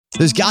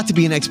There's got to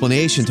be an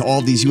explanation to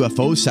all these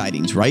UFO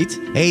sightings, right?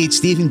 Hey, it's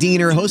Stephen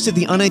Diener, host of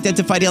the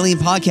Unidentified Alien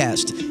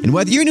Podcast. And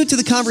whether you're new to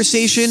the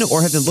conversation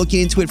or have been looking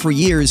into it for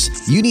years,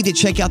 you need to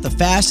check out the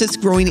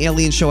fastest growing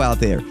alien show out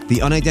there,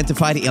 the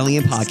Unidentified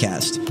Alien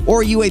Podcast,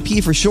 or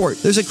UAP for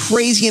short. There's a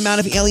crazy amount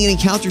of alien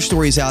encounter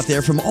stories out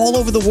there from all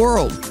over the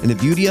world. And the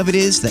beauty of it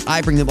is that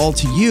I bring them all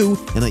to you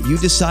and let you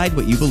decide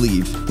what you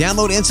believe.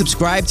 Download and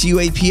subscribe to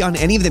UAP on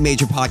any of the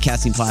major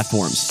podcasting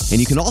platforms. And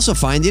you can also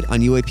find it on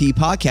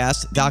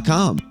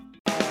UAPpodcast.com.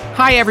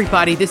 Hi,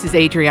 everybody. This is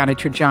Adriana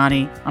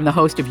Trajani. I'm the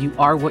host of You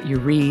Are What You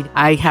Read.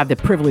 I have the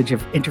privilege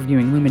of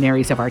interviewing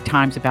luminaries of our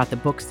times about the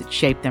books that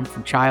shaped them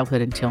from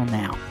childhood until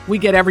now. We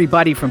get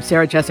everybody from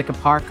Sarah Jessica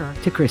Parker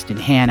to Kristen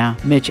Hanna,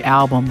 Mitch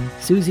Albom,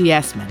 Susie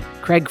Essman,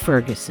 Craig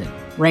Ferguson,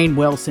 Rainn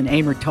Wilson,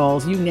 Amor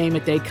Tolls, you name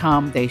it, they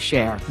come, they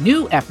share.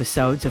 New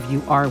episodes of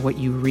You Are What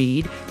You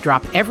Read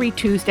drop every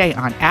Tuesday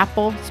on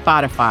Apple,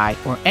 Spotify,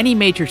 or any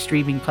major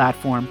streaming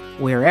platform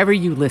wherever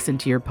you listen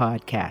to your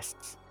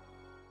podcasts.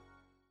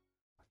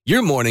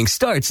 Your morning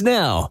starts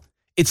now.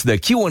 It's the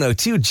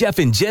Q102 Jeff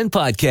and Jen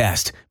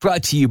podcast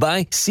brought to you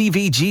by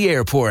CVG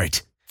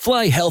Airport.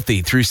 Fly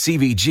healthy through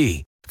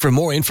CVG. For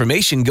more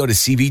information, go to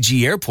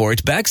CVG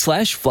Airport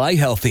 /fly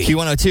healthy.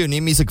 Q102,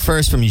 new music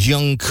first from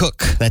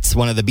Jungkook. That's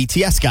one of the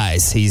BTS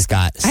guys. He's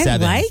got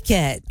 7. I like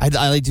it.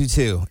 I do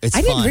too. It's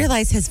I fun. didn't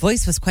realize his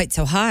voice was quite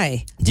so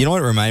high. Do you know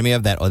what it reminded me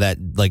of?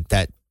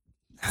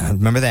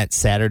 Remember that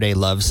Saturday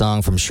Love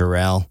song from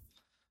Sherelle?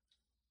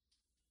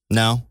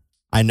 No?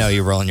 I know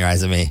you're rolling your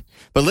eyes at me.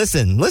 But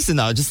listen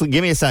though, just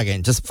give me a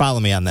second. Just follow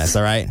me on this,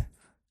 all right?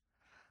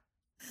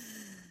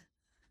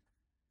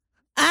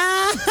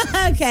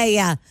 Okay,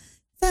 yeah.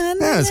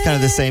 Yeah, it's kind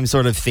of the same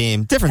sort of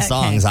theme. Different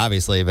songs,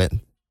 obviously, but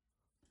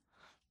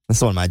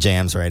that's one of my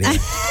jams right here.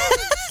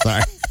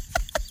 Sorry.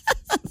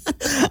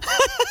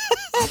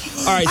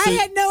 All right. I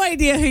had no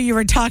idea who you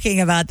were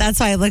talking about. That's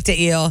why I looked at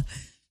you.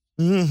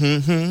 Oh,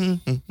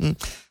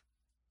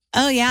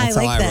 yeah, that's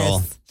I like how I this.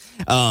 roll.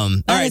 All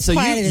right, so you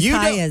not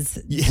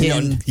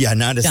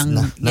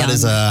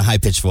as a high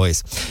pitched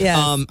voice. Yeah.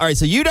 All right,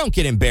 so you don't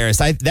get embarrassed.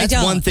 That's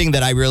one thing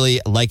that I really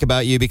like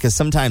about you, because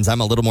sometimes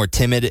I'm a little more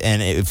timid,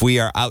 and if we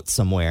are out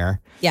somewhere,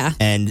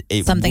 and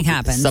something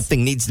happens,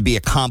 something needs to be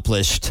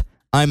accomplished,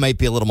 I might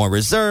be a little more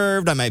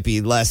reserved. I might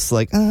be less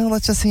like, oh,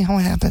 let's just see how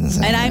it happens.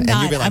 And I'm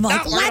not. You'd be like, I'm no,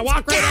 like, we're gonna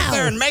walk right up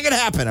there and make it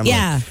happen. I'm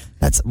like,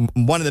 that's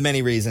one of the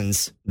many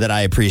reasons that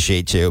I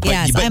appreciate you. But,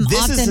 yes, but I'm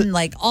this often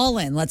like all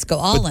in. Let's go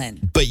all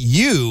in. But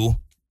you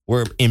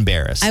were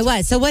embarrassed. I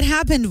was. So what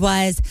happened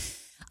was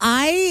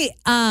I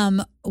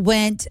had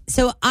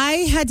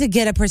to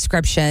get a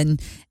prescription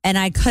and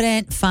I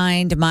couldn't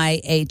find my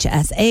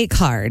HSA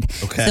card.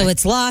 Okay. So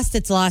it's lost.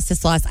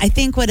 I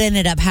think what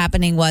ended up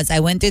happening was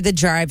I went through the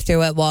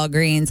drive-thru at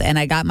Walgreens and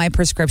I got my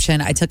prescription.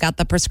 I took out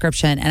the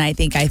prescription and I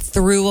think I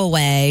threw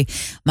away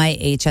my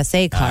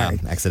HSA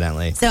card.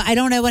 Accidentally. So I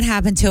don't know what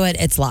happened to it.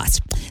 It's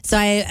lost. So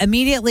I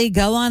immediately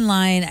go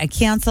online, I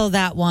cancel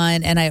that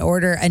one, and I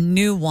order a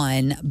new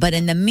one. But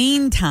in the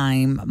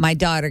meantime, my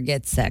daughter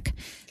gets sick.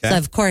 Okay. So,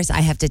 of course, I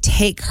have to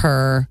take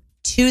her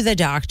to the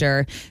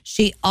doctor.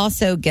 She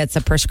also gets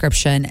a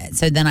prescription.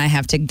 So then I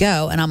have to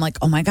go. And I'm like,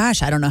 oh, my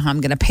gosh, I don't know how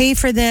I'm going to pay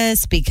for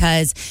this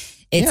because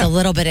it's a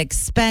little bit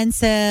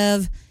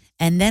expensive.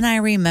 And then I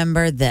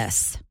remember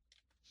this.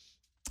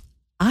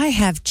 I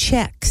have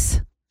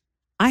checks.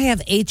 I have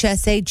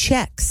HSA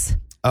checks.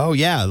 Oh,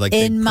 yeah. Like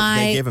they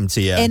give them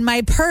to you. In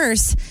my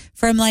purse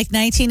from like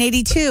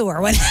 1982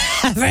 or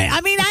whatever. I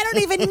mean, I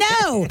don't even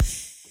know.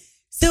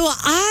 So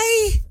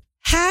I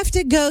have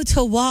to go to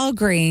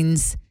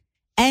Walgreens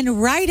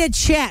and write a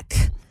check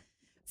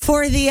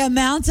for the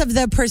amount of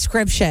the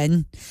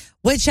prescription,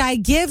 which I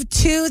give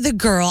to the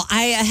girl.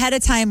 I ahead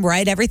of time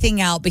write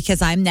everything out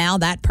because I'm now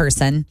that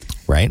person.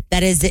 Right.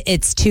 That is,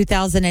 it's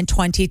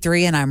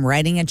 2023 and I'm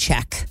writing a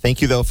check.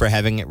 Thank you, though, for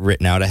having it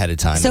written out ahead of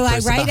time. So the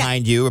person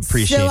behind you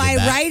appreciated that.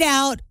 So I write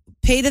out,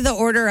 pay to the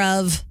order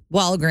of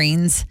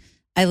Walgreens.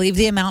 I leave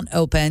the amount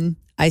open.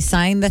 I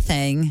sign the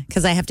thing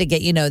because I have to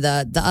get,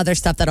 the other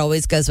stuff that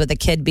always goes with a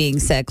kid being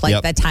sick,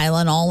 like the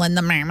Tylenol and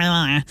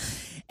the.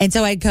 And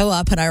so I go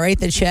up and I write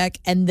the check,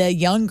 and the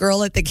young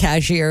girl at the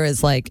cashier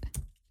is like,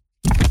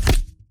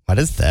 "What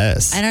is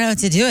this? I don't know what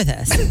to do with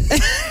this."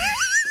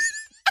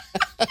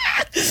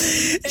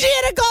 She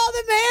had to call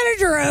the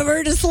manager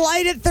over to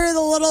slide it through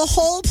the little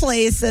hole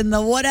place and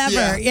the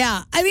whatever.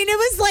 Yeah. I mean, it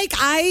was like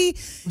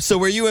So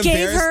were you embarrassed?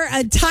 Gave her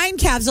a time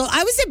capsule.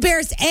 I was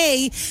embarrassed,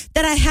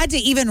 that I had to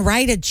even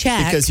write a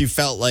check. Because you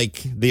felt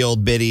like the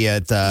old biddy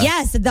at...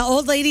 Yes, the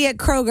old lady at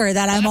Kroger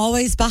that I'm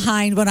always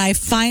behind when I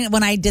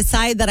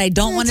decide that I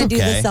don't want to do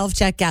the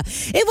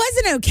self-checkout. It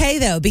wasn't okay,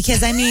 though,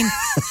 because, I mean...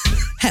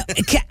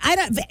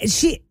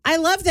 I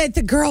love that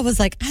the girl was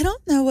like, I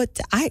don't know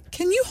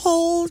can you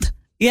hold?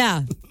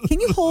 Yeah.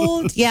 Can you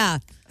hold? Yeah.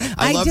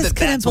 I love just that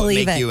couldn't that's what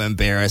believe made it. you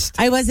embarrassed.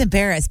 I was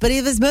embarrassed, but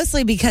it was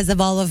mostly because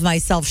of all of my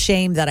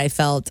self-shame that I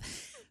felt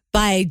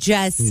by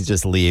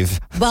just leave.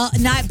 Well,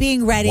 not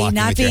being ready,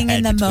 not being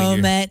in the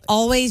moment,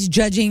 always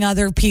judging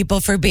other people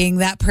for being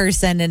that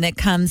person, and it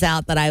comes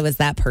out that I was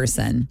that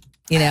person.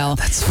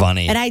 That's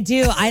funny. And I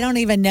don't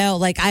even know.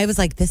 Like, I was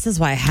like, this is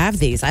why I have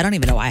these. I don't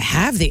even know why I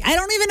have these. I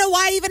don't even know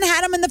why I even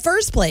had them in the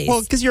first place.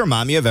 Well, because you're a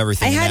mom, you have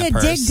everything I had in that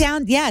to purse. dig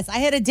down. Yes, I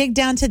had to dig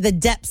down to the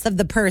depths of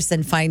the purse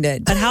and find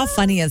it. But how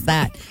funny is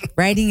that?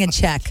 Writing a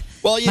check.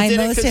 Well, you My did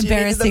it most 'cause you needed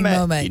embarrassing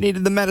moment. You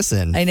needed the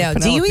medicine. I know. for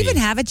Do you Penelope.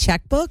 even have a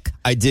checkbook?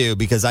 I do,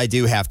 because I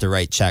do have to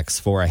write checks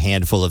for a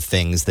handful of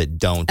things that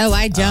don't. Oh,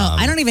 I don't.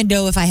 I don't even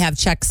know if I have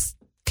checks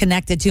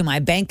connected to my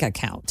bank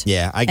account.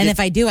 Yeah, And if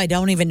I do, I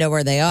don't even know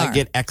where they are. I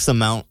get X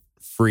amount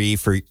free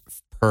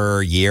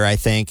per year, I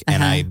think,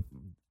 and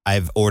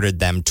I've ordered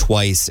them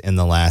twice in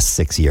the last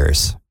 6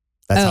 years.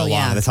 That's how long.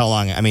 yeah. That's how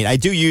long. I mean, I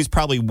do use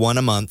probably one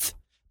a month,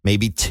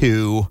 maybe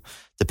two,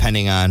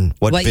 depending on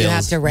what bills you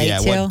have to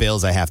write to? what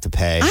bills I have to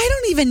pay. I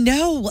don't even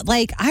know.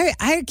 Like,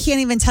 I can't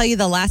even tell you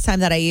the last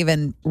time that I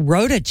even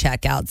wrote a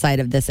check outside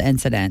of this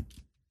incident.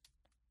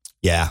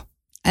 Yeah.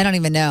 I don't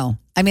even know.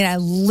 I mean, I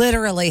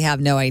literally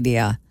have no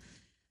idea.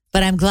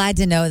 But I'm glad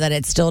to know that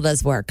it still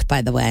does work,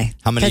 by the way.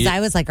 How many? Because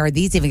I was like, are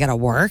these even going to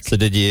work? So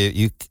did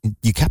you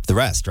kept the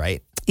rest,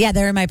 right? Yeah,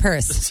 they're in my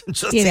purse.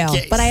 Just in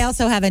case. But I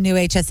also have a new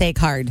HSA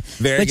card,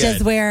 which good.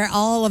 is where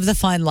all of the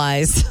fun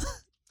lies.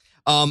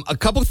 A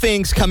couple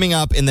things coming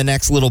up in the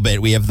next little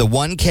bit. We have the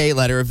 1K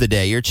letter of the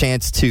day, your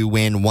chance to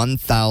win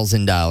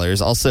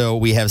 $1,000. Also,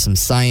 we have some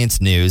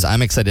science news.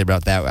 I'm excited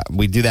about that.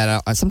 We do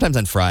that sometimes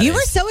on Fridays. You were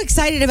so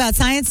excited about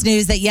science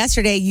news that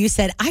yesterday you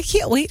said, I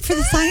can't wait for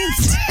the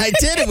science. I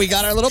did it. We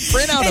got our little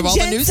printout of all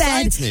Jen the new said,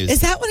 science news.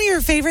 Is that one of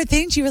your favorite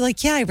things? You were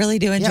like, yeah, I really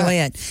do enjoy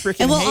it. Freaking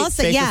And we'll hate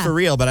also, Baker for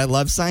real, but I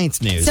love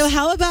science news. So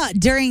how about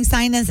during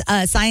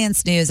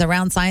science news,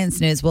 around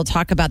science news, we'll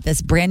talk about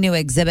this brand new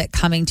exhibit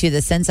coming to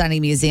the Cincinnati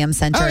Museum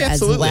Center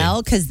as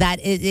well, because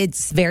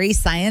it's very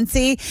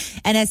sciencey.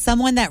 And as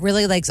someone that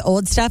really likes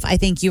old stuff, I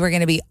think you are going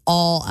to be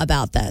all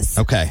about this.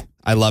 Okay.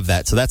 I love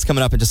that. So that's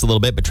coming up in just a little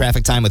bit. But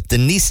traffic time with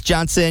Denise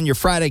Johnson, your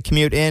Friday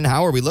commute in.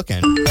 How are we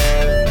looking?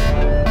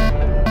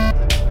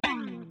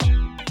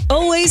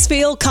 Always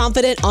feel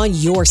confident on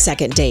your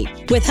second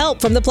date. With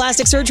help from the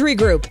Plastic Surgery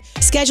Group.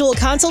 Schedule a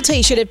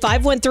consultation at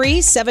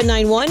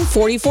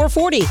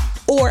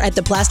 513-791-4440 or at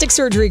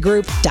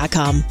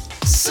theplasticsurgerygroup.com.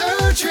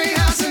 Surgery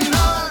has an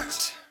art.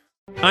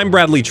 I'm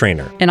Bradley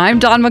Trainer. And I'm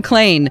Don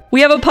McClain.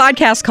 We have a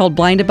podcast called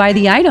Blinded by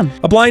the Item.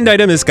 A blind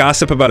item is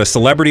gossip about a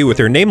celebrity with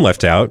their name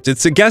left out.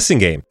 It's a guessing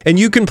game, and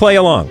you can play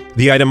along.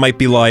 The item might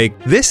be like,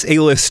 this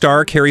A-list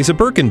star carries a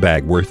Birkin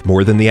bag worth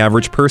more than the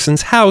average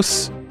person's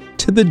house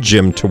to the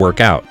gym to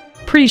work out.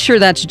 Pretty sure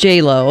that's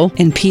J-Lo.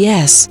 And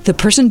P.S. the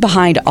person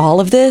behind all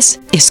of this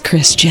is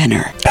Kris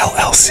Jenner,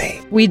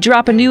 LLC. We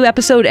drop a new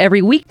episode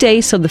every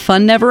weekday so the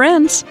fun never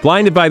ends.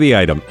 Blinded by the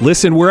Item.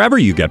 Listen wherever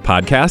you get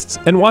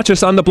podcasts and watch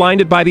us on the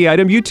Blinded by the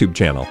Item YouTube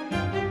channel.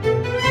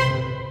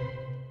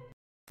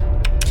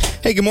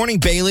 Hey, good morning,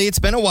 Bailey. It's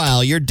been a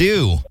while. You're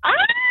due.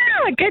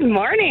 Good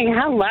morning.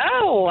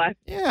 Hello.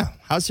 Yeah.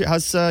 How's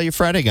your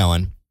Friday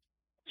going?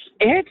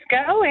 It's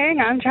going.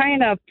 I'm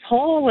trying to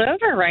pull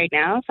over right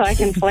now so I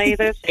can play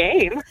this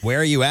game. Where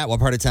are you at?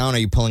 What part of town are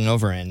you pulling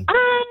over in?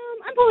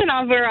 I'm pulling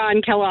over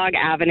on Kellogg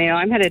Avenue.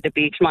 I'm headed to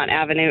Beachmont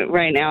Avenue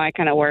right now. I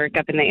kind of work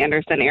up in the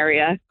Anderson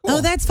area. Cool.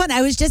 Oh, that's fun.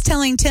 I was just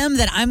telling Tim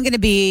that I'm going to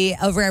be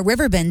over at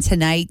Riverbend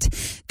tonight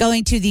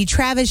going to the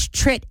Travis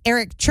Tritt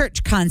Eric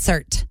Church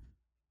concert.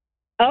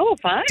 Oh,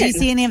 fun. Do you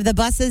see any of the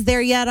buses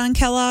there yet on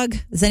Kellogg?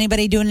 Is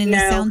anybody doing any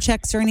sound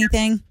checks or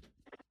anything?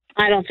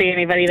 I don't see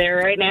anybody there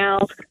right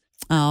now.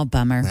 Oh,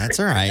 bummer. That's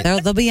all right.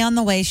 They'll be on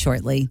the way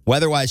shortly.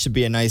 Weather-wise, should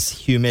be a nice,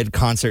 humid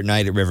concert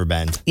night at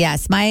Riverbend.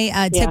 Yes.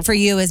 My tip for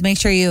you is make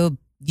sure you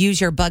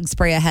use your bug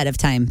spray ahead of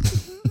time.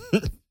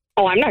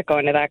 Oh, I'm not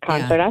going to that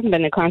concert. I haven't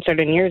been to a concert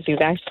in years, you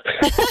guys.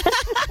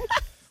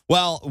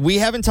 Well, we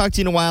haven't talked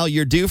to you in a while.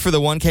 You're due for the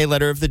 1K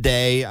letter of the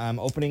day. I'm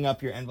opening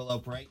up your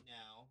envelope right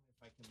now,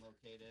 if I can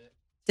locate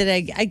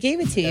it. I gave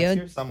it to It's you.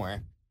 here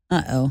somewhere.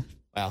 Uh-oh.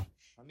 Well,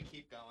 let me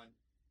keep going.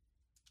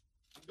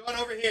 I'm going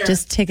over here.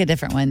 Just take a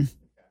different one.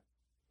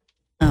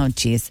 Oh,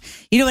 geez.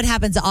 You know what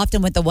happens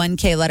often with the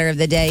 1K letter of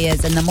the day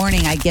is in the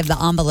morning I give the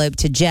envelope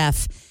to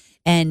Jeff,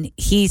 and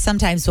he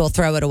sometimes will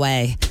throw it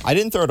away. I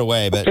didn't throw it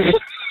away, but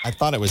I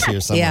thought it was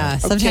here somewhere. Yeah,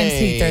 sometimes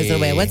he throws it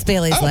away. What's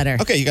Bailey's letter?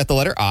 Okay, you got the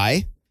letter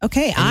I.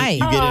 Okay, I. You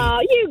get Oh,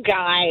 you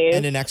guys.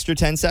 an extra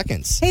 10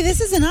 seconds. Hey, this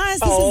isn't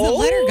us. This is the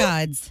letter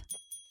gods.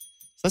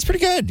 That's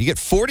pretty good. You get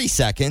 40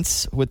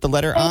 seconds with the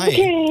letter I.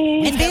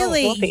 Okay. And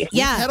Bailey, We've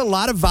had a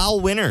lot of vowel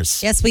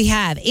winners. Yes, we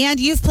have. And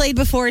you've played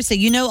before, so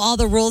you know all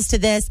the rules to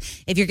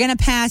this. If you're going to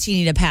pass, you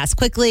need to pass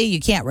quickly. You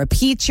can't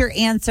repeat your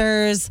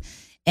answers.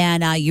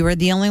 And you are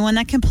the only one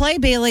that can play,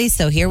 Bailey.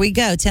 So here we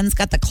go. Tim's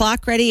got the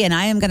clock ready, and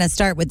I am going to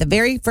start with the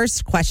very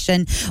first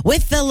question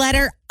with the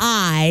letter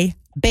I.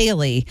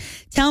 Bailey,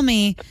 tell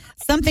me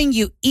something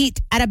you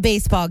eat at a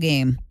baseball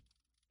game.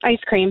 Ice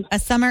cream. A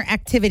summer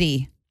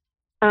activity.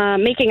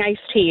 Making iced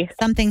tea.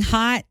 Something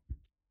hot.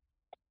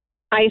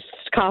 Iced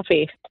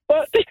coffee.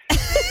 What?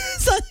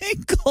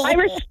 Something cold.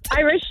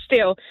 Irish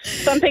stew.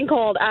 Something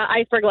cold.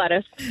 Iceberg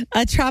lettuce.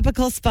 A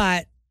tropical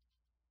spot.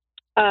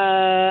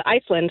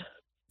 Iceland.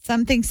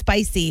 Something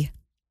spicy.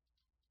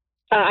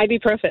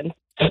 Ibuprofen.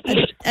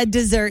 A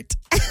dessert.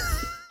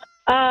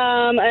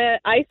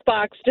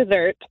 Icebox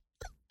dessert.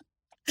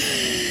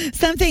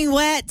 Something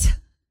wet.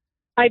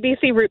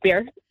 IBC root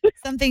beer.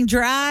 Something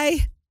dry.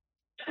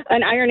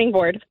 An ironing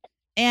board.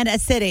 And a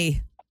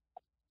city.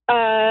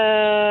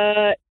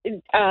 I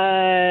don't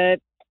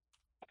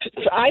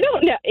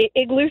know.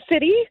 Igloo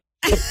City?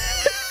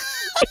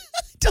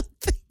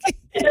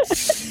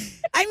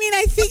 I mean,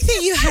 I think that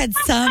you had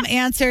some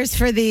answers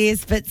for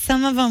these, but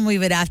some of them we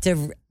would have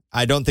to.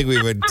 I don't think we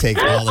would take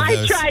all of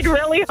those. I tried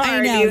really hard.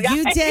 I know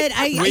you did.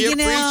 We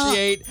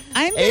appreciate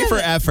A for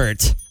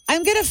effort.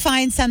 I'm going to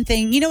find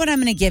something. You know what I'm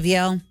going to give you?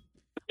 I'm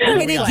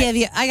going to give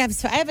you. I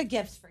have a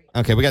gift for you.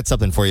 Okay, we got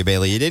something for you,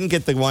 Bailey. You didn't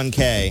get the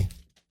 1K.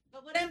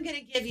 But what I'm going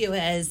to give you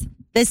is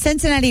the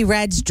Cincinnati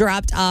Reds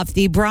dropped off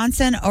the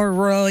Bronson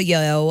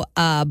Arroyo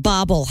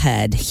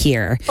bobblehead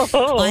here.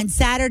 On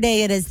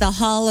Saturday, it is the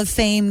Hall of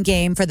Fame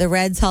game for the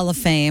Reds Hall of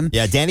Fame.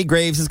 Yeah, Danny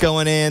Graves is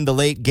going in. The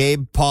late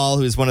Gabe Paul,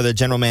 who's one of the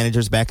general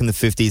managers back in the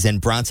 50s,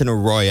 and Bronson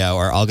Arroyo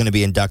are all going to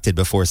be inducted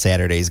before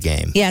Saturday's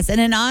game. Yes,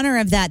 and in honor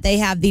of that, they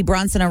have the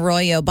Bronson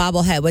Arroyo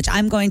bobblehead, which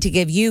I'm going to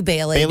give you,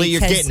 Bailey. Bailey,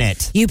 you're getting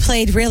it. You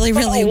played really,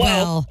 really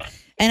well.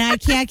 And I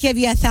can't give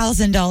you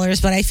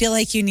 $1,000, but I feel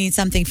like you need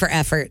something for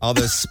effort. All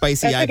those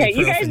spicy ibuprofens okay,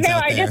 you guys know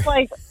I just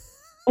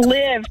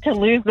live to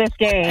lose this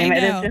game.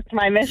 It is just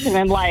my mission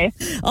in life.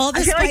 All the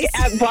I feel like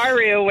at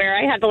Baru where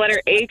I had the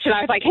letter H and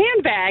I was like,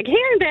 handbag,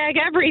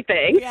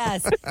 everything.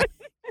 Yes,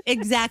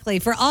 exactly.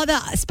 For all the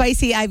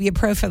spicy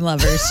ibuprofen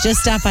lovers, just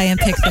stop by and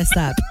pick this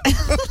up.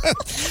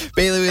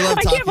 Bailey, we love talking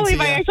to you. I can't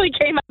believe I actually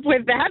came up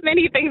with that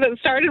many things that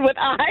started with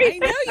I. I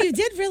know, you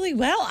did really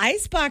well.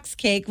 Icebox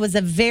cake was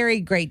a very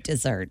great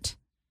dessert.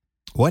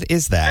 What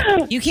is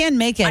that? You can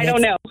make it. I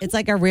don't know. It's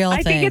like a real thing.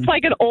 I think it's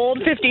like an old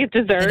 50s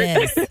dessert.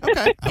 It is.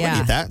 Okay, I would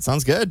eat that.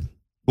 Sounds good.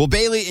 Well,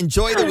 Bailey,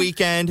 enjoy the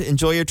weekend.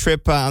 Enjoy your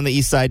trip on the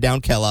east side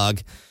down Kellogg.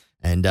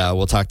 And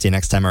we'll talk to you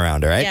next time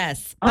around, all right?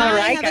 Yes. All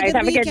right, guys.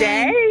 Have a good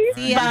day.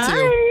 See ya. Bye. You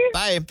too.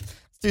 Bye.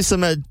 Let's do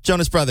some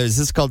Jonas Brothers.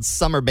 This is called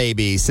Summer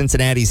Baby,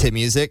 Cincinnati's hit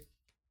music.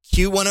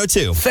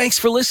 Q102. Thanks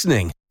for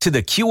listening to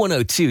the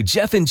Q102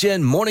 Jeff and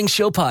Jen Morning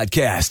Show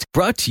podcast,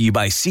 brought to you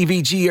by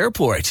CVG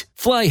Airport.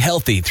 Fly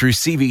healthy through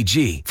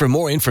CVG. For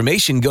more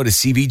information, go to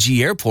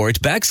CVG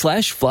Airport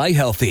 /fly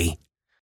healthy.